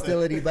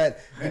hostility. But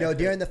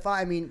during the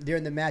fight,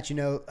 during the match,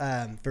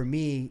 for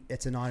me,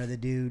 it's an honor. The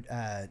dude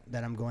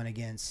that I'm going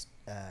against.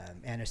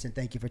 Anderson,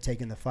 thank you for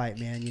taking the fight,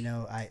 man.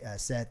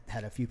 Seth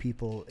had a few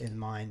people in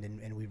mind,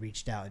 and we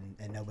reached out,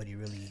 and nobody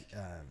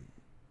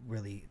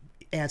really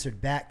answered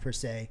back per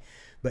se,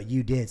 but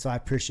you did, so I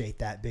appreciate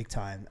that big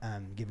time,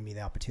 giving me the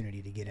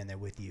opportunity to get in there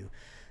with you.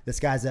 This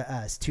guy's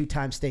a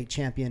two-time state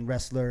champion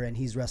wrestler, and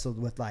he's wrestled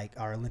with like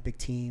our Olympic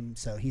team,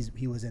 so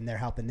he was in there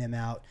helping them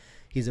out.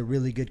 He's a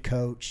really good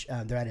coach.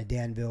 They're out of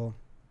Danville,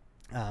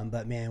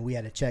 but man, we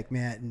had a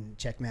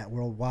checkmat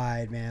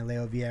worldwide, man.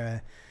 Leo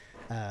Vieira.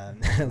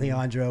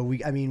 Leandro,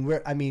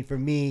 for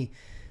me,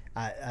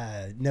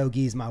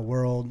 no-gi's my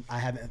world. I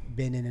haven't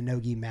been in a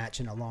no-gi match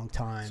in a long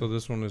time. So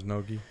this one is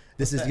no-gi?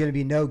 This is going to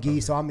be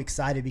no-gi, so I'm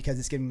excited because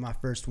it's going to be my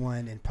first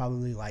one in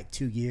probably like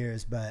 2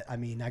 years. But, I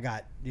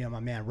got, my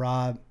man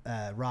Rob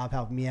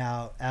helping me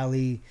out,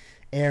 Ali,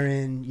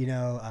 Aaron,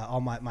 all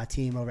my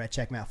team over at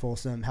Checkmat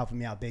Folsom helping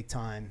me out big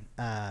time.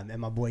 And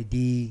my boy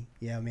D,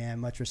 man,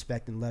 much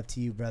respect and love to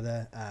you,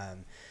 brother.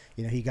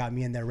 He got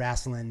me in there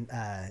wrestling,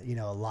 a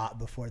lot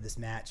before this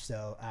match.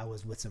 So I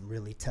was with some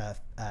really tough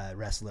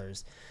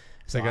wrestlers.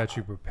 So they got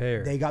you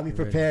prepared. They got me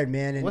prepared,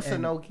 man. And, What's a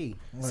no-gi?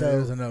 So it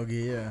was a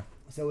no-gi,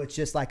 So it's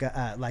just like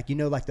a like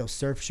like those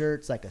surf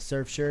shirts, like a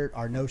surf shirt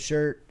or no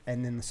shirt,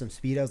 and then some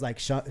speedos like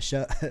So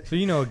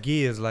a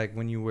gi is like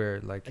when you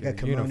wear like a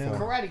kimono.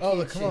 uniform. Karate Kid. Oh,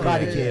 the shit. kimono.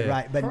 Karate Yeah, Kid, yeah.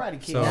 right? But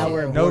Karate Kid. So- now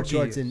we're in no board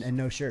shorts gears. and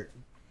no shirt.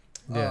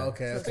 Yeah. Oh,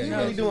 okay. So you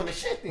really doing the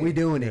shit then. We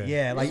doing it,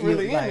 Yeah. yeah. Like It's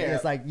really in like, there.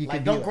 it's like you like,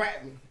 can don't be,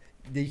 grab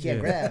me. you can't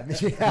grab.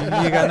 You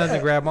got nothing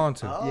to grab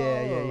onto.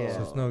 Yeah.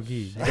 So it's no gi.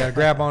 You gotta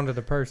grab onto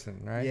the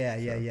person, right?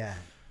 Yeah.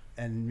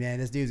 And man,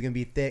 this dude's gonna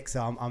be thick,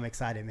 so I'm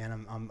excited,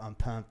 man. I'm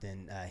pumped,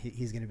 and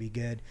he's gonna be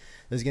good.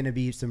 There's gonna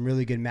be some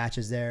really good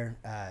matches there.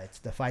 It's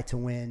the Fight to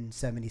Win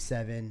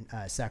 77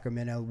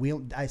 Sacramento.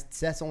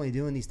 Seth's only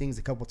doing these things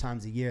a couple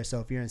times a year, so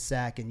if you're in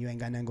Sac and you ain't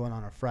got nothing going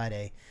on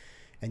Friday,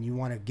 and you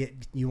want to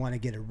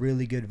get a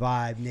really good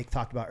vibe. Nick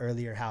talked about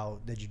earlier how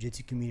the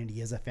jiu-jitsu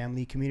community is a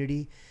family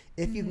community.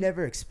 If you've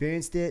never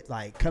experienced it,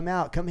 like come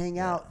hang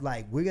out.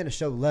 Like we're gonna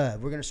show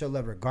love. We're gonna show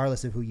love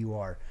regardless of who you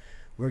are.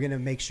 We're going to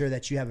make sure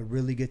that you have a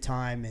really good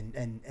time.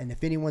 And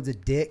if anyone's a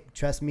dick,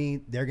 trust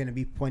me, they're going to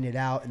be pointed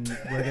out. And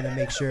we're going to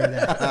make sure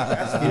that,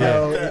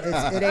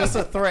 it ain't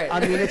a threat. I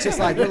mean, it's just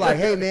like, we're like,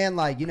 hey, man,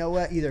 like, you know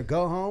what? Either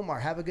go home or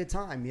have a good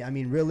time. I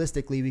mean,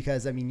 realistically,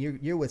 because, I mean,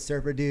 you're with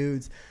surfer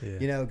dudes,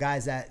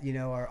 guys that,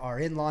 are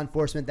in law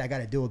enforcement that got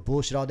to deal with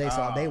bullshit all day.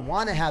 So they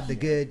want to have the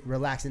good,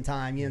 relaxing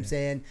time. You know what I'm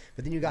saying?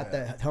 But then you got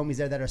the homies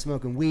there that are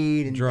smoking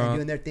weed and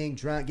doing their thing,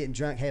 getting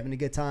drunk, having a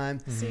good time.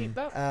 See,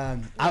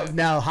 that,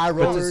 Now, high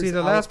rollers. see,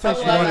 the last place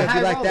you I don't know want if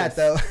you like that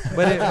though.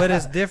 but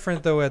it's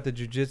different though at the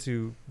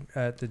jiu-jitsu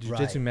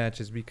Right.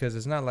 matches, because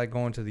it's not like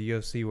going to the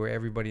UFC where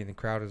everybody in the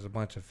crowd is a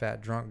bunch of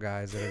fat drunk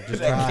guys that are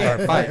just trying to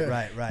start fighting.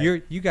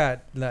 Right. You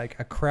got like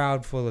a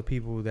crowd full of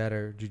people that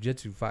are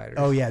jiu-jitsu fighters.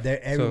 Oh yeah,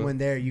 everyone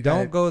there. You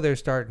don't go there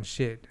starting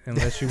shit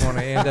unless you want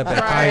to end up at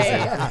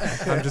Right.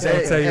 Kaiser. I'm just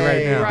gonna tell you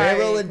right now. Right. They're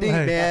rolling deep,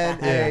 Like, man.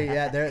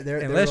 yeah. They're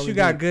Unless you rolling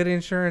got deep. good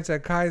insurance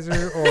at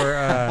Kaiser or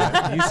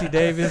UC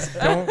Davis,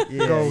 don't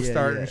go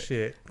starting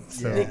shit.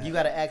 So Nick, you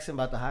got to ask him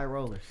about the high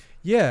rollers.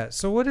 yeah.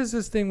 So what is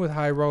this thing with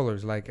high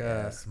rollers? Like,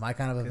 It's my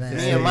kind of event.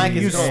 Me and Mike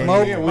you is going.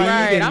 smoke Me and weed Mike-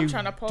 Right, and I'm you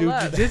trying to pull do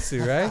up.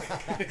 jujitsu,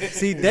 right?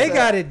 See, they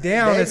got it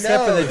down They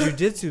except for know. the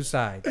jujitsu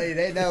side. Hey,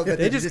 they know, but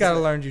They just got to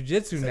learn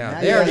jujitsu now.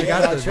 now They you already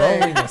gotta got get the on train.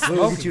 rolling and We'll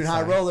smoking get you in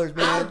high side. rollers,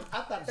 man.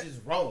 I thought it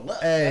just roll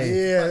up.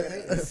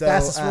 Hey, so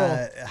Fastest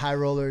roll. High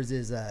Rollers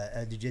is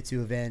a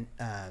jiu-jitsu event.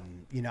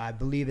 I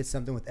believe it's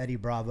something with Eddie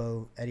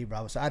Bravo.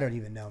 So I don't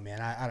even know, man.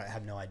 I don't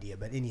have no idea.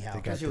 But anyhow,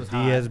 Got she the was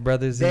hot. Diaz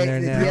brothers the in there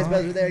now. Diaz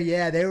brothers were there.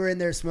 Yeah, they were in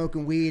there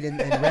smoking weed and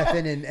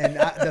reffing. And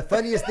the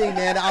funniest thing,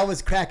 man, I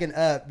was cracking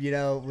up.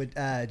 With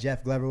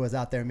Jeff Glover was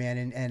out there,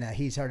 man, and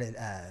he started.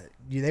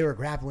 They were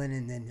grappling,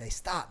 and then they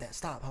stopped.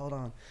 Hold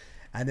on.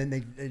 And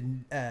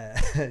then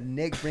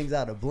Nick brings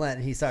out a blunt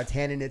and he starts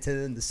handing it to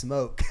them to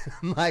smoke.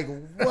 I'm like,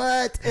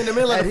 what? In the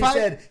middle of And the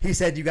fight? he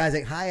said, you guys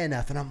ain't high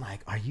enough. And I'm like,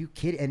 are you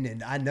kidding? And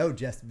then I know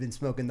Jeff's been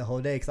smoking the whole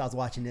day because I was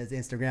watching his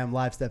Instagram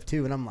live stuff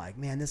too. And I'm like,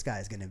 man, this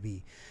guy's going to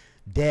be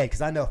dead.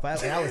 Because I know if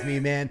that was me,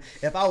 man,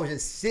 if I was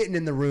just sitting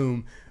in the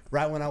room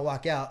right when I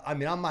walk out, I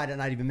mean, I might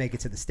not even make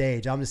it to the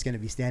stage. I'm just going to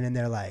be standing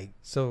there like.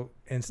 So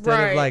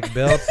instead of like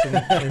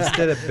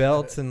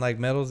belts and like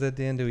medals at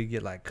the end, do we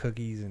get like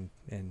cookies and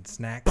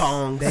snacks?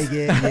 Bongs. They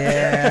get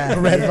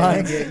Red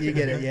vines. You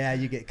get it. Yeah,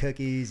 you get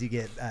cookies. You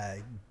get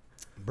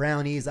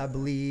brownies, I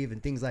believe,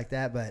 and things like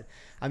that. But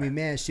I mean,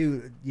 man,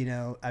 shoot,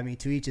 I mean,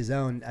 to each his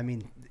own. I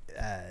mean,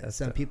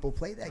 some tough. people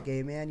play that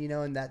game, man.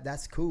 And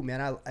that's cool, man.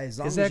 As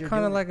long Is as that you're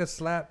kind of doing like a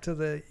slap to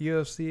the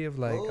UFC of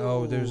like,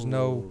 oh, there's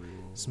no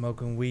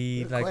smoking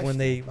weed? Good Like when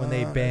they that's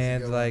a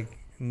banned good like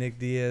Nick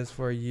Diaz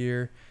for a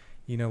year,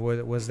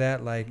 was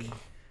that like,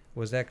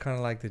 was that kind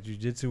of like the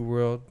jiu-jitsu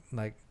world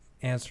like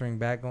answering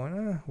back,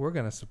 going, we're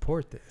gonna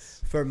support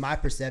this? For my own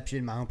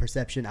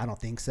perception, I don't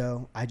think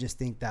so. I just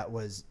think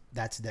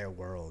that's their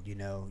world.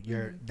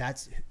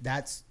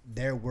 That's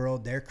their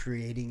world. They're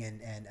creating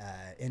and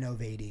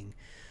innovating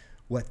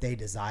what they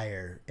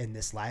desire in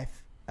this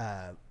life,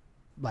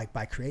 like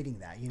by creating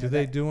that. Do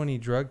they do any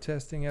drug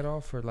testing at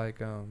all for like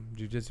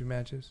jiu-jitsu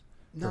matches?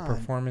 No. For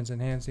performance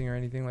enhancing or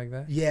anything like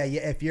that? Yeah.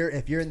 If you're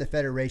in the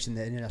federation,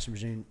 the International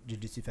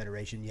Jiu-Jitsu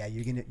Federation, yeah,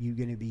 you're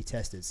gonna be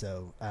tested.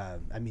 So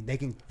I mean, they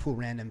can pull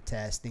random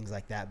tests, things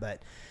like that.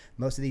 But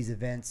most of these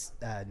events,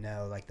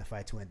 no, like the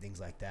Fight to Win, things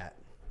like that.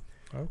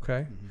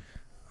 Okay.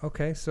 Mm-hmm.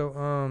 Okay.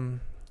 So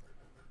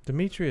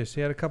Demetrius,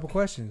 he had a couple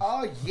questions.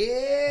 Oh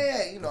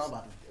yeah, I'm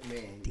about to.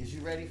 Man, is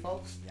you ready,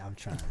 folks? Yeah, I'm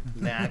trying.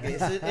 Nah,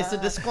 it's a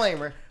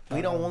disclaimer.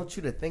 We don't want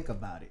you to think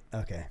about it.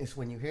 Okay. It's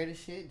when you hear the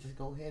shit, just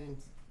go ahead and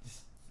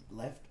just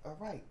left or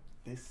right,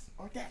 this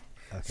or that.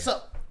 Okay.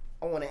 So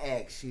I want to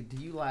ask you: do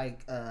you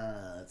like,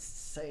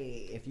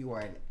 say, if you were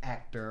an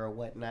actor or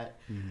whatnot,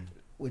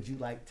 would you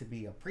like to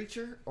be a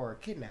preacher or a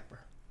kidnapper?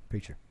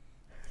 Preacher.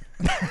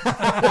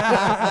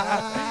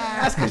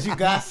 That's because you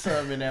got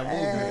some in that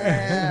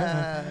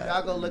movie.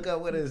 Y'all go look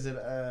up, what is it?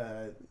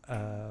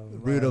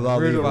 Root of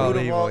all evil. Root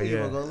of Evil, all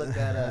yeah. evil. Go look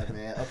that up,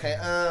 man.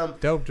 Okay.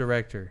 Dope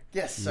director.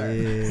 Yes, sir.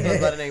 Yeah. Goes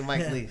by the name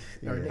Mike Leach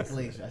or Nick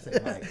Leach. I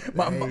said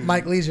Mike.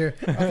 Mike Leisure.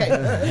 Okay.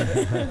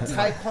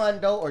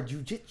 Taekwondo or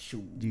Jiu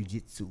Jitsu?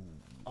 Jiu-Jitsu.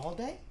 All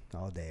day?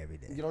 All day, every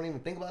day. You don't even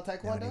think about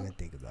Taekwondo? Don't even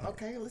think about it.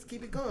 Okay, let's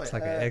keep it going. It's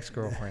like an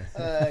ex-girlfriend.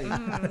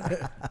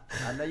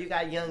 I know you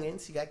got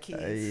youngins, you got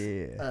kids.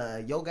 Yeah.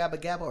 Yo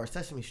Gabba Gabba or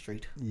Sesame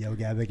Street? Yo,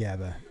 Gabba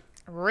Gabba.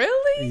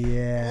 Really?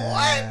 Yeah.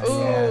 What?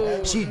 Yeah.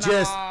 Ooh, She nah.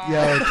 just,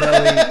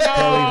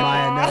 Chloe,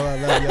 Maya, Noah,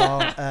 love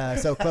y'all.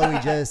 So Chloe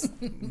just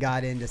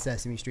got into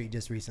Sesame Street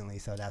just recently,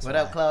 so that's What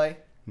why. up, Chloe?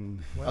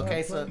 What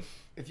Okay, up, so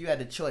if you had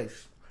the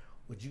choice,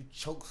 would you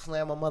choke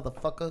slam a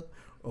motherfucker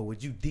or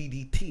would you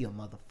DDT a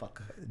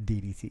motherfucker?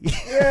 DDT.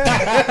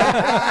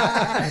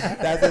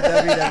 That's a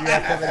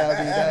WWF coming out.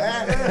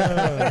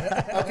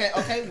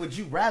 Okay. Would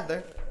you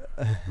rather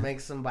make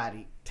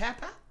somebody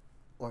tap out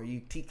or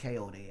you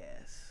TKO their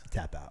ass?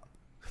 Tap out.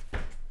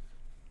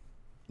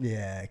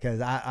 Yeah,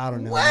 because I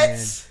don't know, What?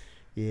 man.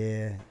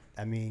 Yeah.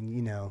 I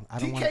mean, I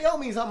don't want TKO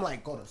means I'm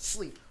like, go to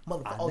sleep.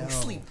 Motherfucker, oh, you know.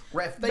 sleep.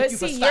 Ref, thank But you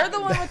for see, you're stopping the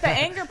me. one with the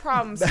anger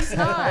problems. He's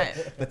not.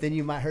 But then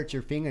you might hurt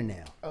your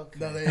fingernail. Okay.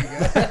 No, there you go.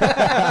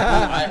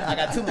 I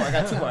got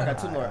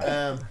two more.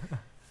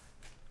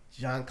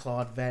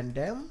 Jean-Claude Van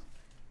Damme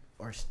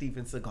or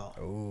Steven Seagal?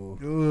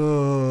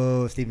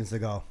 Ooh, Steven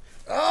Seagal.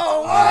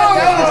 Oh,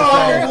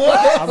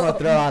 I'm going to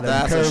throw out a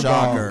That's a curveball.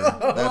 shocker.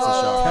 That's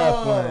a shocker.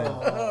 Tough one.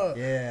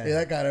 yeah, Yeah.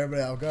 that got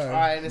everybody off guard. All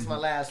right, and this is my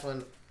last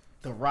one.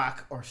 The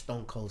Rock or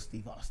Stone Cold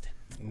Steve Austin?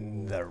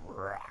 The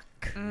Rock.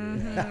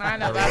 I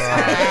know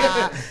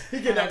that's right. He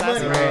get that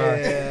That's money,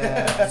 right.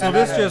 Yeah. So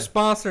this is your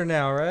sponsor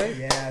now, right?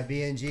 Yeah,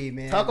 BNG,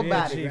 man. Talk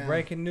about BNG, it.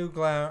 breaking new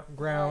ground.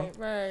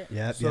 Right.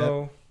 Yep,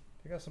 So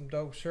they got some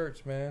dope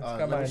shirts, man. It's got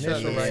let my me show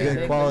initial you. right Good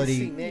here.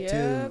 quality, Nick. Yep.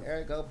 There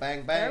we go.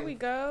 Bang, bang. There we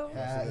go.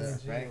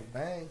 Hats, bang,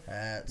 bang.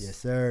 Hats, yes,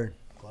 sir.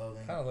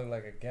 clothing. Kind of look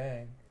like a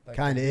gang. Like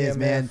Kind of the is, BMF.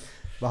 man.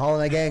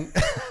 Baha'u'llah gang.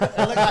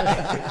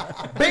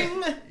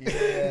 Bing!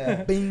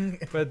 Yeah. Bing.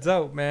 But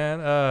dope, man.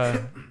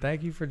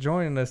 Thank you for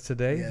joining us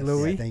today, Yes.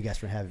 Louie. Yeah, thank you guys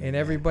for having me. And man.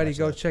 everybody Much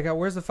go love. check out.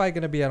 Where's the fight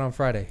going to be at on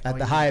Friday? At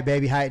the Hyatt,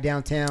 baby. Hyatt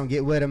downtown.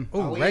 Get with them.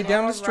 Oh, we right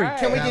down the all street. right.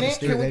 Can we Down get the in?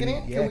 street, Can we baby.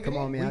 get in? Yeah, Can we come get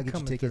on, in? man. We I'll get you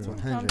coming tickets through.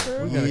 100. Come through.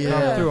 We're going to Yeah.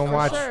 come through and For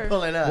watch sure.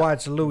 Pulling up.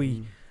 watch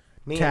Louie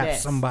Me and tap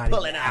Ness somebody.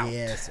 Pulling out.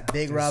 Yes,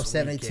 Big Rob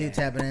 72 weekend.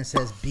 tapping in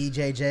says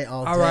BJJ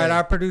all day. All right,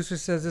 our producer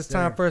says it's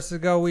time for us to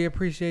go. We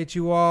appreciate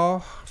you all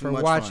for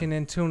much watching fun.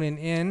 and tuning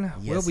in.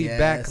 Yes, We'll be yes.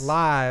 back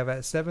live at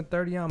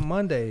 7:30 on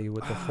Monday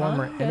with the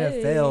former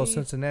NFL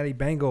Cincinnati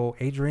Bengal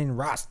Adrian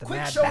Ross, the Quick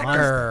Mad shoulder.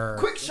 Backer.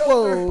 Quick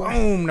shoulder.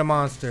 Boom, the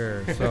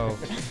monster. So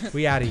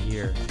we out of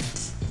here.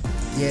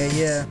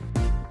 Yeah.